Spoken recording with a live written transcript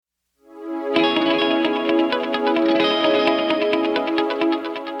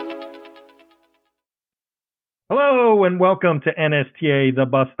Hello and welcome to NSTA, The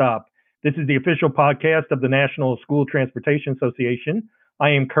Bus Stop. This is the official podcast of the National School Transportation Association.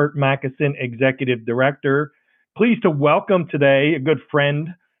 I am Kurt Mackison, Executive Director. Pleased to welcome today a good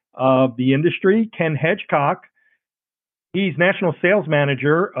friend of the industry, Ken Hedgecock. He's National Sales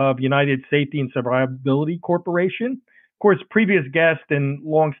Manager of United Safety and Survivability Corporation. Of course, previous guest and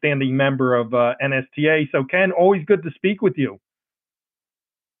longstanding member of NSTA. So, Ken, always good to speak with you.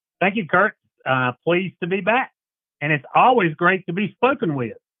 Thank you, Kurt. Pleased to be back. And it's always great to be spoken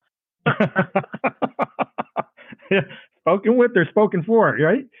with. Spoken with or spoken for,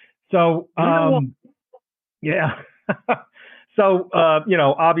 right? So, yeah. So,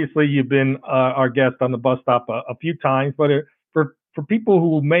 obviously you've been our guest on the bus stop a few times, but for people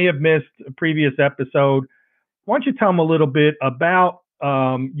who may have missed a previous episode, why don't you tell them a little bit about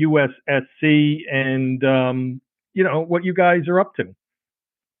USSC and, what you guys are up to?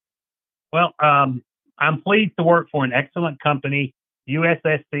 Well, I'm pleased to work for an excellent company.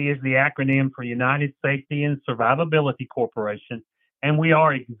 USSC is the acronym for United Safety and Survivability Corporation, and we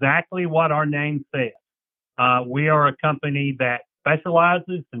are exactly what our name says. We are a company that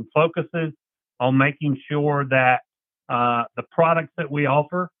specializes and focuses on making sure that the products that we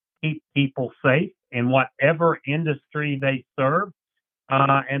offer keep people safe in whatever industry they serve.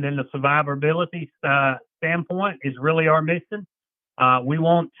 And then the survivability standpoint is really our mission. We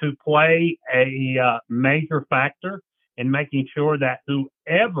want to play a major factor in making sure that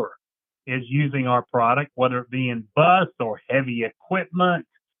whoever is using our product, whether it be in bus or heavy equipment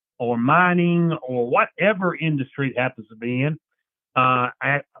or mining or whatever industry it happens to be in,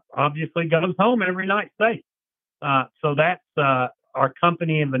 obviously goes home every night safe. So that's our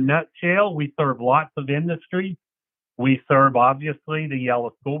company in the nutshell. We serve lots of industries. We serve, obviously, the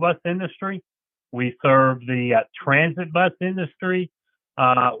yellow school bus industry. We serve the transit bus industry.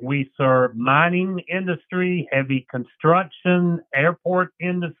 We serve mining industry, heavy construction, airport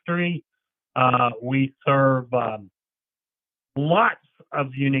industry. We serve lots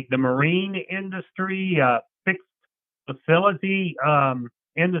of the marine industry, fixed facility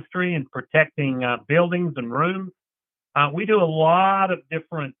industry, and protecting buildings and rooms. We do a lot of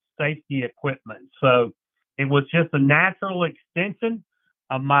different safety equipment. So it was just a natural extension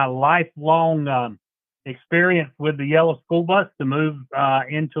of my lifelong experience with the yellow school bus to move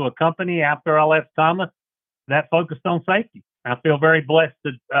into a company after I left Thomas that focused on safety. I feel very blessed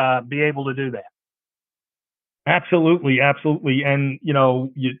to be able to do that. Absolutely. And,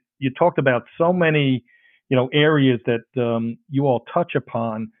 you talked about so many, areas that you all touch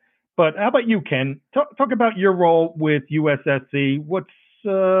upon. But how about you, Ken? Talk about your role with USSC. What's,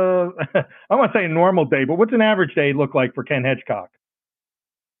 I want to say a normal day, but what's an average day look like for Ken Hedgecock?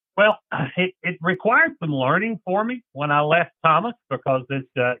 Well, it required some learning for me when I left Thomas because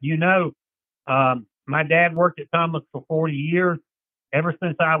my dad worked at Thomas for 40 years. Ever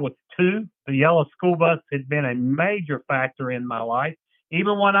since I was 2, the yellow school bus had been a major factor in my life.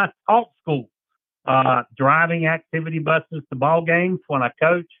 Even when I taught school, driving activity buses to ball games when I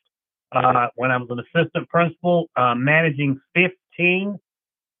coached, when I was an assistant principal, managing 15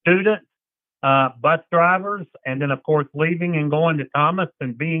 students, bus drivers, and then, of course, leaving and going to Thomas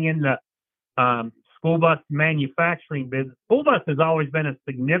and being in the school bus manufacturing business. School bus has always been a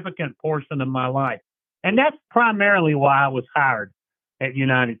significant portion of my life. And that's primarily why I was hired at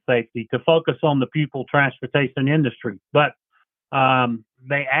United Safety, to focus on the pupil transportation industry. But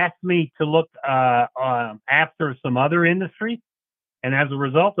they asked me to look after some other industries. And as a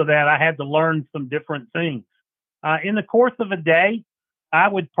result of that, I had to learn some different things. In the course of a day, I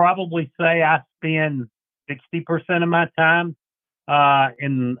would probably say I spend 60% of my time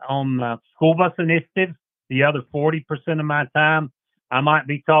on school bus initiatives. The other 40% of my time, I might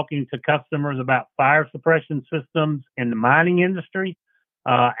be talking to customers about fire suppression systems in the mining industry,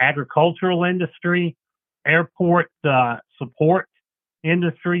 agricultural industry, airport support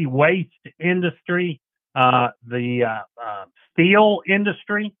industry, waste industry, the steel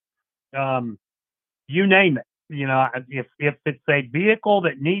industry, you name it. If it's a vehicle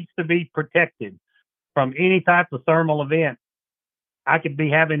that needs to be protected from any type of thermal event, I could be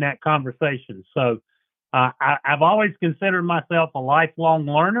having that conversation. So I've always considered myself a lifelong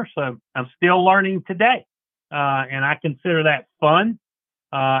learner, so I'm still learning today. And I consider that fun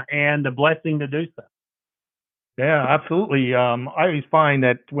and a blessing to do so. Yeah, absolutely. I always find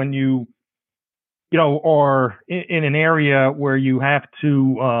that when you are in an area where you have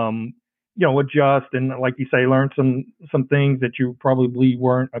to, adjust and, like you say, learn some things that you probably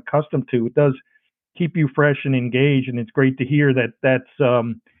weren't accustomed to, it does keep you fresh and engaged. And it's great to hear that that's,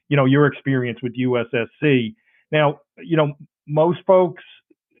 your experience with USSC. Now, most folks,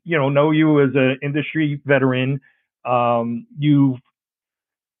 know you as an industry veteran. You've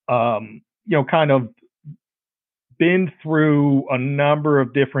kind of been through a number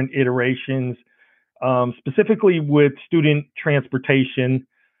of different iterations, specifically with student transportation.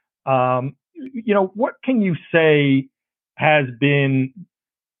 What can you say has been,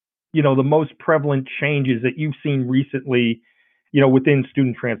 the most prevalent changes that you've seen recently, within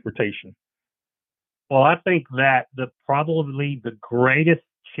student transportation? Well, I think that probably the greatest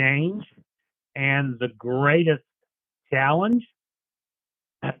change and the greatest challenge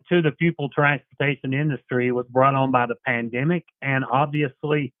to the pupil transportation industry was brought on by the pandemic. And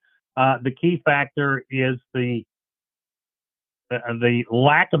obviously, the key factor is the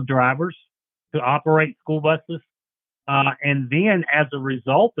lack of drivers to operate school buses. And then as a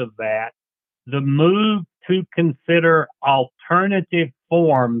result of that, the move to consider alternative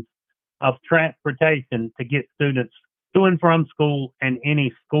forms of transportation to get students to and from school and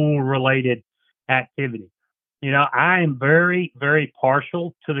any school related activity. I am very, very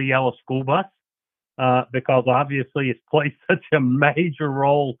partial to the yellow school bus because obviously it's played such a major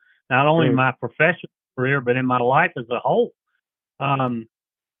role, not only in my professional career, but in my life as a whole.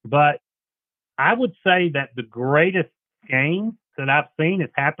 But I would say that the greatest change that I've seen has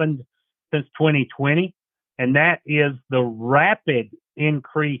happened since 2020, and that is the rapid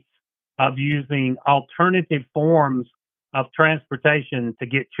increase of using alternative forms of transportation to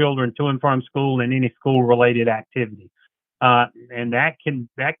get children to and from school and any school-related activity. And that can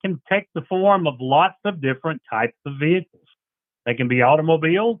take the form of lots of different types of vehicles. They can be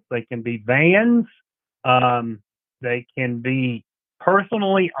automobiles, they can be vans, they can be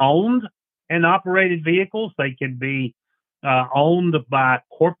personally owned and operated vehicles. They can be owned by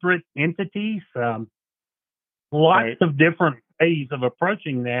corporate entities. Lots of different ways of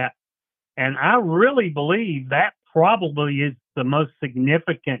approaching that. And I really believe that probably is the most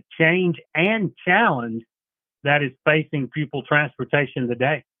significant change and challenge that is facing pupil transportation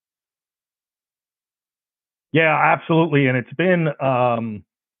today. Yeah, absolutely. And it's been,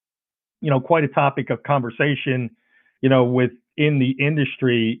 quite a topic of conversation, within the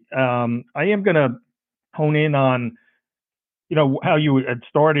industry. I am going to hone in on, how you had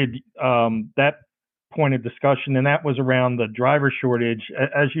started that point of discussion, and that was around the driver shortage.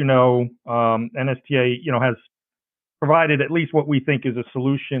 As you know, NSTA, has provided at least what we think is a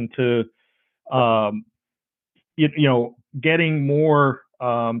solution to, getting more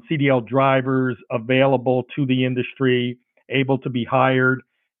CDL drivers available to the industry, able to be hired,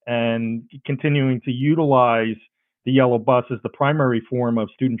 and continuing to utilize the yellow bus as the primary form of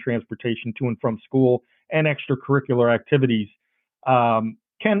student transportation to and from school and extracurricular activities. I'm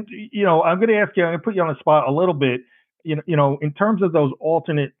going to ask you, I'm going to put you on the spot a little bit. In terms of those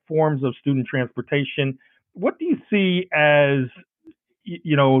alternate forms of student transportation, what do you see as,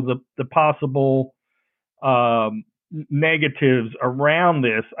 the possible negatives around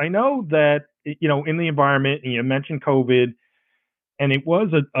this? I know that, in the environment, and you mentioned COVID, and it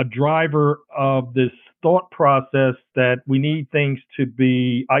was a driver of this thought process that we need things to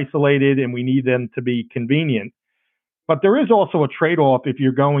be isolated and we need them to be convenient. But there is also a trade-off if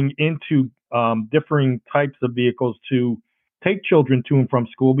you're going into differing types of vehicles to take children to and from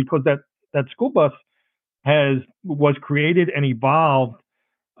school, because that school bus was created and evolved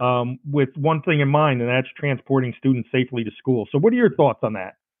with one thing in mind, and that's transporting students safely to school. So what are your thoughts on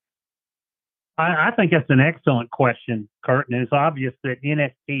that? I think that's an excellent question, Kurt, and it's obvious that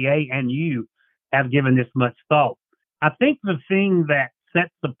NSTA and you have given this much thought. I think the thing that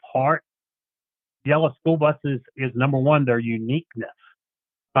sets apart yellow school buses is, number one, their uniqueness.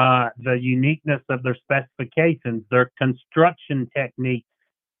 The uniqueness of their specifications, their construction technique,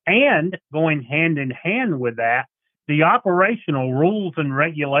 and going hand in hand with that, the operational rules and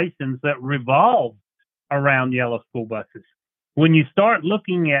regulations that revolve around yellow school buses. When you start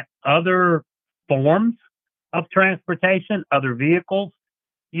looking at other forms of transportation, other vehicles,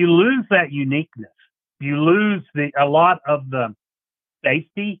 you lose that uniqueness. You lose a lot of the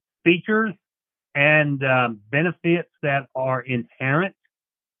safety features and benefits that are inherent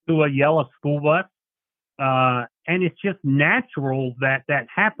to a yellow school bus. And it's just natural that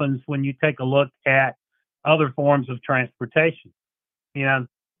happens when you take a look at other forms of transportation. There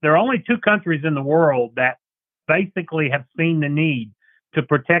are only two countries in the world that basically have seen the need to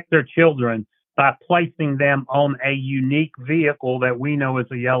protect their children by placing them on a unique vehicle that we know as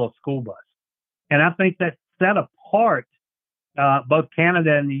a yellow school bus. And I think that set apart both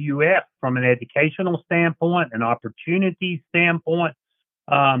Canada and the U.S. from an educational standpoint, an opportunity standpoint.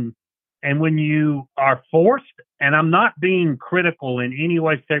 And when you are forced, and I'm not being critical in any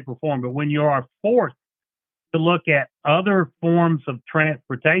way, shape, or form, but when you are forced to look at other forms of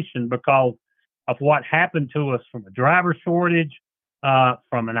transportation because of what happened to us from a driver shortage,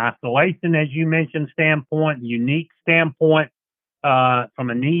 from an isolation, as you mentioned, standpoint, unique standpoint, from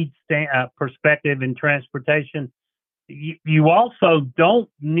a needs perspective in transportation. You also don't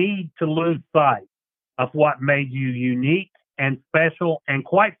need to lose sight of what made you unique and special, and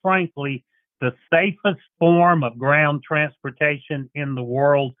quite frankly, the safest form of ground transportation in the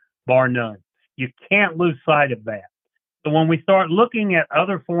world, bar none. You can't lose sight of that. So when we start looking at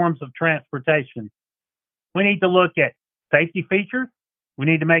other forms of transportation, we need to look at safety features. We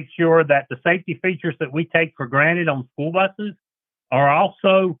need to make sure that the safety features that we take for granted on school buses are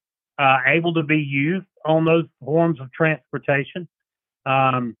also able to be used on those forms of transportation.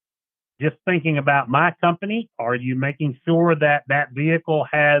 Just thinking about my company, are you making sure that that vehicle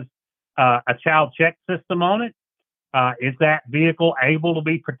has a child check system on it? Is that vehicle able to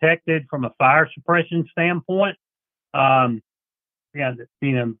be protected from a fire suppression standpoint? Yeah,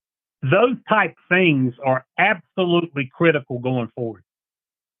 those type things are absolutely critical going forward.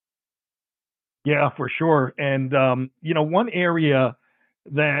 Yeah, for sure. And one area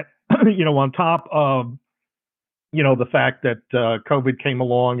that on top of the fact that COVID came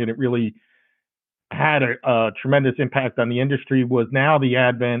along and it really had a tremendous impact on the industry was now the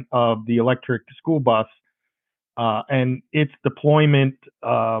advent of the electric school bus and its deployment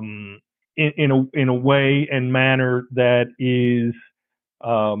in a way and manner that is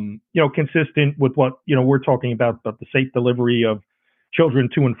consistent with what we're talking about the safe delivery of children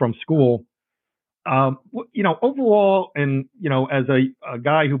to and from school. Overall, and as a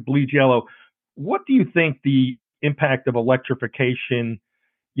guy who bleeds yellow, what do you think the impact of electrification,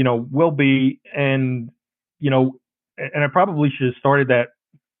 will be? And and I probably should have started that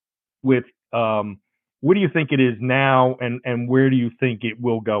with, what do you think it is now, and where do you think it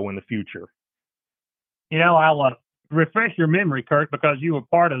will go in the future? I'll refresh your memory, Kurt, because you were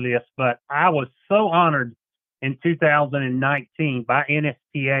part of this, but I was so honored in 2019 by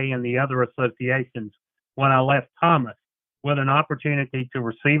NSTA and the other associations when I left Thomas with an opportunity to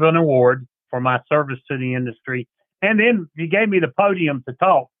receive an award for my service to the industry. And then he gave me the podium to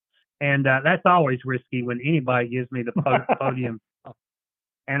talk. And that's always risky when anybody gives me the podium.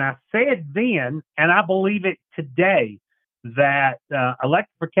 And I said then, and I believe it today, that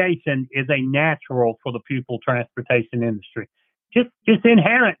electrification is a natural for the pupil transportation industry. Just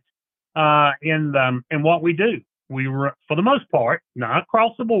inherent in what we do. For the most part, not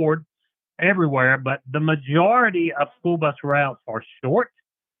across the board, everywhere, but the majority of school bus routes are short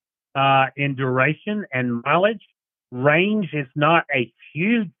in duration and mileage. Range is not a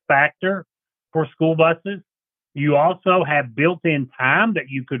huge factor for school buses. You also have built-in time that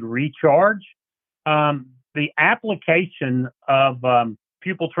you could recharge. The application of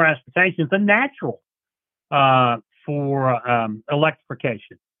pupil transportation is a natural for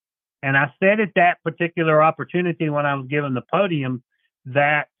electrification. And I said at that particular opportunity when I was given the podium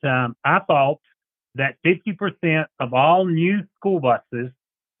that I thought that 50% of all new school buses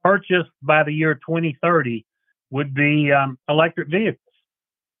purchased by the year 2030 would be electric vehicles.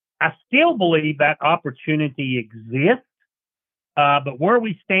 I still believe that opportunity exists, but where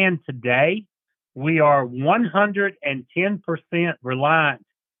we stand today, we are 110% reliant,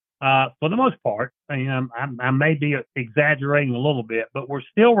 for the most part. I may be exaggerating a little bit, but we're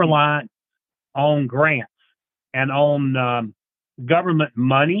still reliant on grants and on government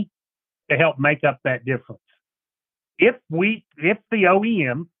money to help make up that difference. If the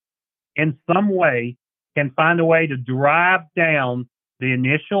OEM in some way can find a way to drive down the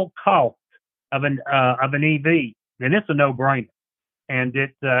initial cost of an EV, then it's a no-brainer, and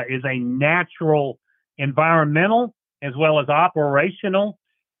it is a natural environmental as well as operational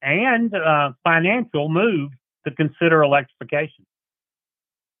and financial move to consider electrification.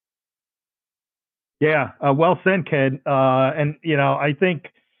 Yeah, well said, Ken. And I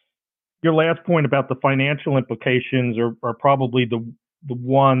think your last point about the financial implications are probably the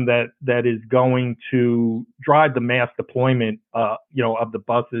one that is going to drive the mass deployment, of the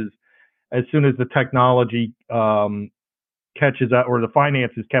buses as soon as the technology catches up, or the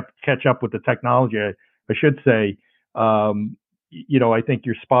finances catch up with the technology. I should say. I think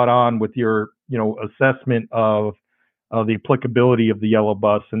you're spot on with your assessment of the applicability of the yellow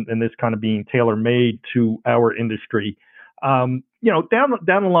bus and this kind of being tailor made to our industry. Down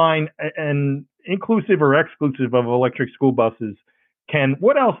the line, and inclusive or exclusive of electric school buses, Ken,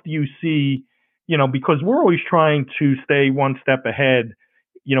 what else do you see? Because we're always trying to stay one step ahead,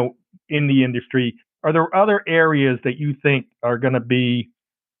 in the industry. Are there other areas that you think are going to be,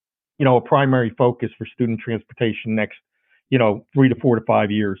 a primary focus for student transportation next, 3 to 4 to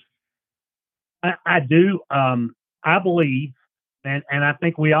 5 years? I do. I believe, and I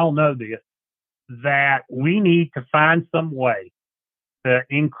think we all know this, that we need to find some way to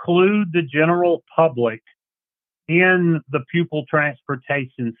include the general public in the pupil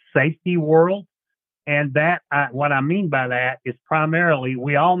transportation safety world. And that, what I mean by that is primarily,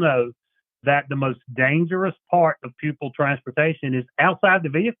 we all know that the most dangerous part of pupil transportation is outside the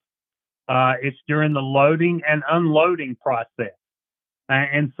vehicle. It's during the loading and unloading process.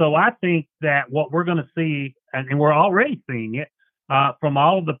 And so I think that what we're going to see, and we're already seeing it from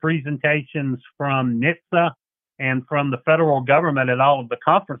all of the presentations from NSTA and from the federal government at all of the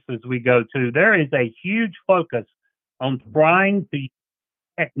conferences we go to, there is a huge focus on trying to use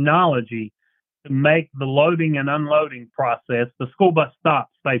technology to make the loading and unloading process, the school bus stop,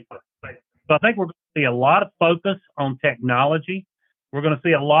 safer. So I think we're going to see a lot of focus on technology. We're going to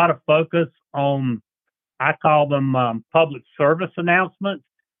see a lot of focus on, I call them public service announcements,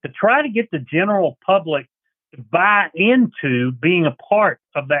 to try to get the general public to buy into being a part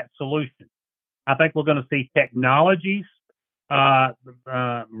of that solution. I think we're going to see technologies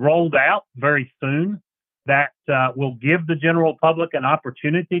rolled out very soon that will give the general public an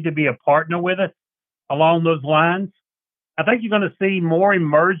opportunity to be a partner with us along those lines. I think you're going to see more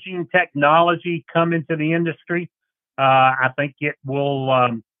emerging technology come into the industry. I think it will,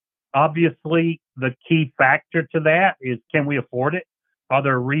 obviously, the key factor to that is, can we afford it? Are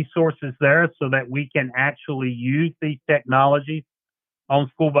there resources there so that we can actually use these technologies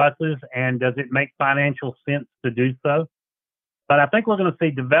on school buses? And does it make financial sense to do so? But I think we're going to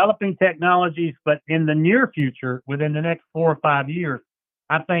see developing technologies, but in the near future, within the next 4 or 5 years,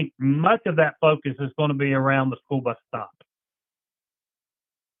 I think much of that focus is going to be around the school bus stop.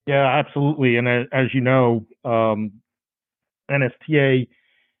 Yeah, absolutely. And as you know, NSTA,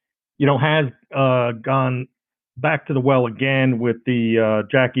 has gone back to the well again with the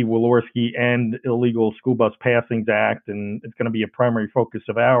Jackie Walorski and Illegal School Bus Passings Act, and it's going to be a primary focus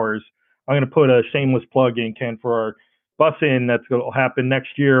of ours. I'm going to put a shameless plug in, Ken, for our bus in that's going to happen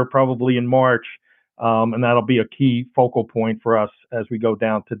next year, probably in March, and that'll be a key focal point for us as we go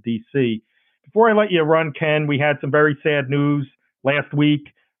down to D.C. Before I let you run, Ken, we had some very sad news last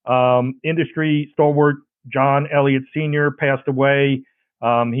week. Industry stalwart John Elliott Sr. passed away.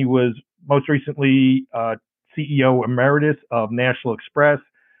 He was most recently CEO Emeritus of National Express.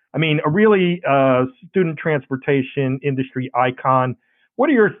 I mean, a really student transportation industry icon. What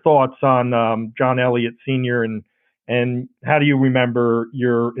are your thoughts on John Elliott Sr. and how do you remember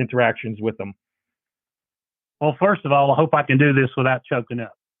your interactions with him? Well, first of all, I hope I can do this without choking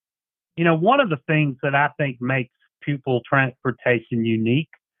up. One of the things that I think makes pupil transportation unique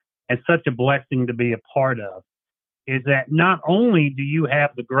and such a blessing to be a part of is that not only do you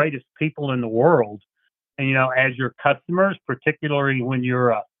have the greatest people in the world, as your customers, particularly when you're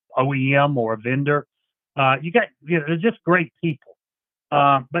a OEM or a vendor, they're just great people.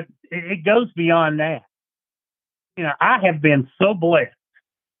 But it goes beyond that. I have been so blessed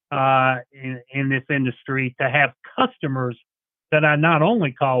in this industry to have customers that I not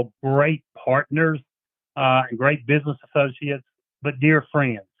only call great partners and great business associates, but dear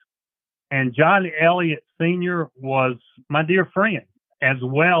friends. And John Elliott Sr. was my dear friend, as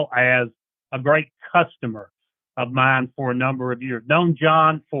well as a great customer of mine for a number of years. Known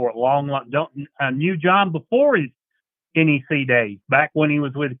John for a long, knew John before his NEC days, back when he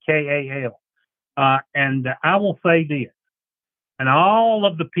was with KAL. And I will say this, and all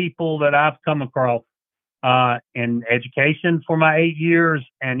of the people that I've come across in education for my 8 years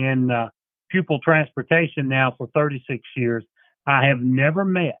and in pupil transportation now for 36 years, I have never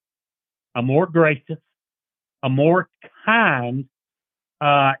met a more gracious, a more kind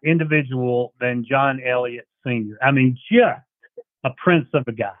individual than John Elliott Sr. I mean, just a prince of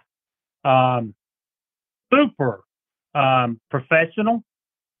a guy. Super professional,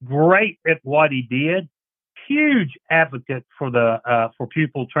 great at what he did, huge advocate for for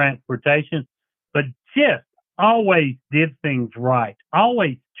pupil transportation, but just always did things right,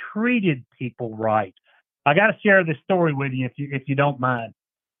 always treated people right. I got to share this story with you if you don't mind.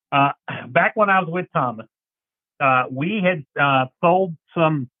 Back when I was with Thomas, we had sold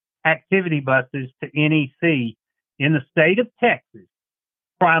some activity buses to NEC in the state of Texas,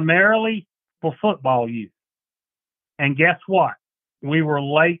 primarily for football use. And guess what? We were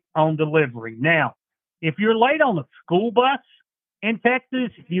late on delivery. Now, if you're late on a school bus in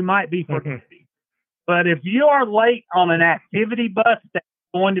Texas, you might be forgiven. But if you are late on an activity bus that's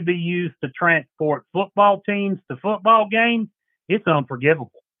going to be used to transport football teams to football games, it's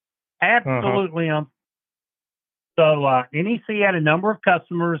unforgivable. Absolutely unforgivable. So NEC had a number of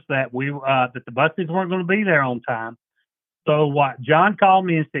customers that that the buses weren't going to be there on time. So John called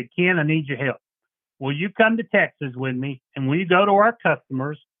me and said, "Ken, I need your help. Will you come to Texas with me, and will you go to our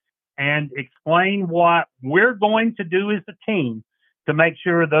customers and explain what we're going to do as a team to make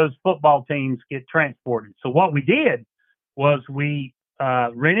sure those football teams get transported. So what we did was we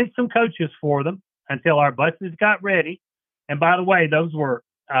rented some coaches for them until our buses got ready. And by the way, those were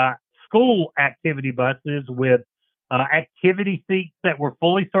school activity buses with activity seats that were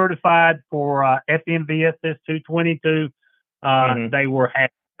fully certified for FMVSS 222. They had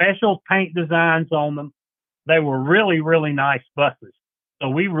special paint designs on them. They were really, really nice buses. So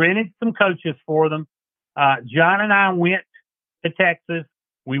we rented some coaches for them. John and I went to Texas.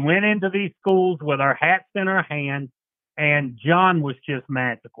 We went into these schools with our hats in our hands, and John was just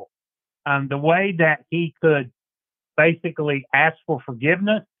magical. The way that he could basically ask for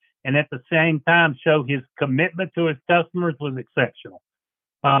forgiveness and at the same time show his commitment to his customers was exceptional.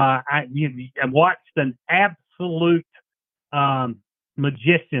 I watched an absolute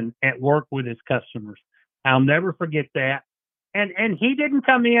magician at work with his customers. I'll never forget that. And he didn't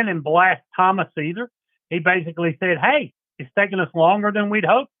come in and blast Thomas either. He basically said, "Hey, it's taken us longer than we'd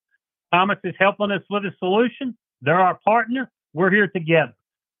hoped. Thomas is helping us with a solution. They're our partner. We're here together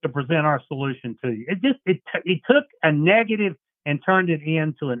to present our solution to you." It took a negative and turned it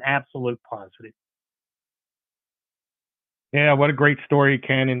into an absolute positive. Yeah, what a great story,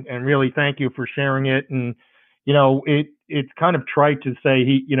 Ken, and really thank you for sharing it. And it's kind of trite to say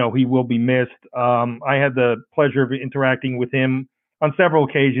he will be missed. I had the pleasure of interacting with him on several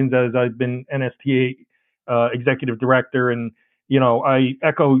occasions as I've been NSTA executive director, and I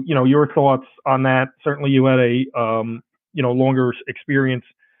echo your thoughts on that. Certainly, you had a longer experience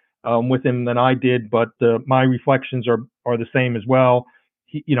with him than I did, but my reflections are the same as well.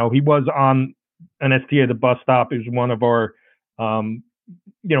 He was on NSTA the bus stop. It was one of our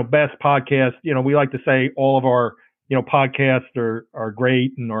best podcasts. We like to say all of our podcasts are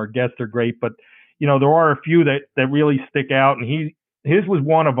great and our guests are great, but there are a few that really stick out, and his was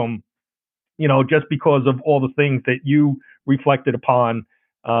one of them. Just because of all the things that you reflected upon,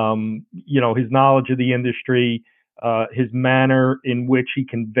 his knowledge of the industry, his manner in which he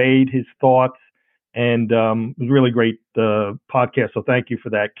conveyed his thoughts, and it was a really great podcast. So thank you for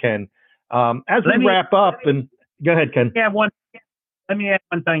that, Ken. As we wrap up, and go ahead, Ken. Let me add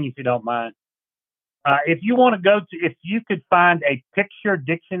one thing, if you don't mind. If you could find a picture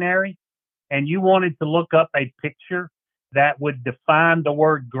dictionary and you wanted to look up a picture that would define the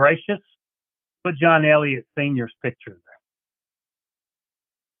word gracious, put John Elliott Sr.'s picture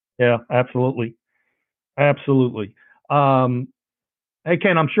there. Yeah, absolutely. Absolutely. Hey,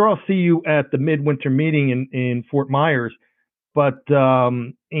 Ken, I'm sure I'll see you at the midwinter meeting in Fort Myers, but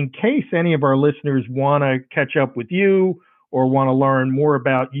in case any of our listeners want to catch up with you or want to learn more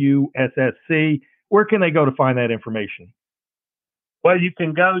about USSC, where can they go to find that information? Well, you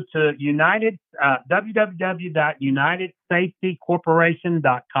can go to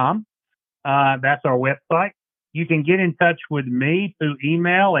www.unitedsafetycorporation.com. That's our website. You can get in touch with me through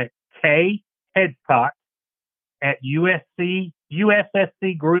email at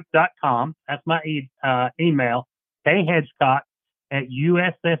khedgecock@usscgroup.com. That's my email,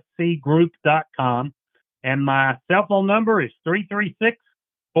 khedgecock@usscgroup.com. And my cell phone number is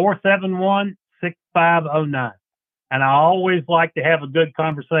 336-471-6509. And I always like to have a good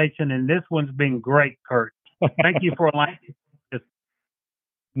conversation, and this one's been great, Kurt. Thank you for allowing me.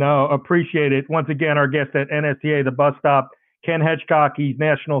 No, appreciate it. Once again, our guest at NSTA, the bus stop, Ken Hedgecock. He's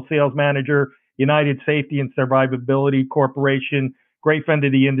National Sales Manager, United Safety and Survivability Corporation. Great friend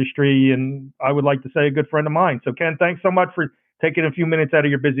of the industry, and I would like to say a good friend of mine. So, Ken, thanks so much for taking a few minutes out of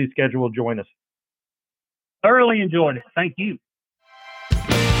your busy schedule to join us. Thoroughly enjoyed it. Thank you.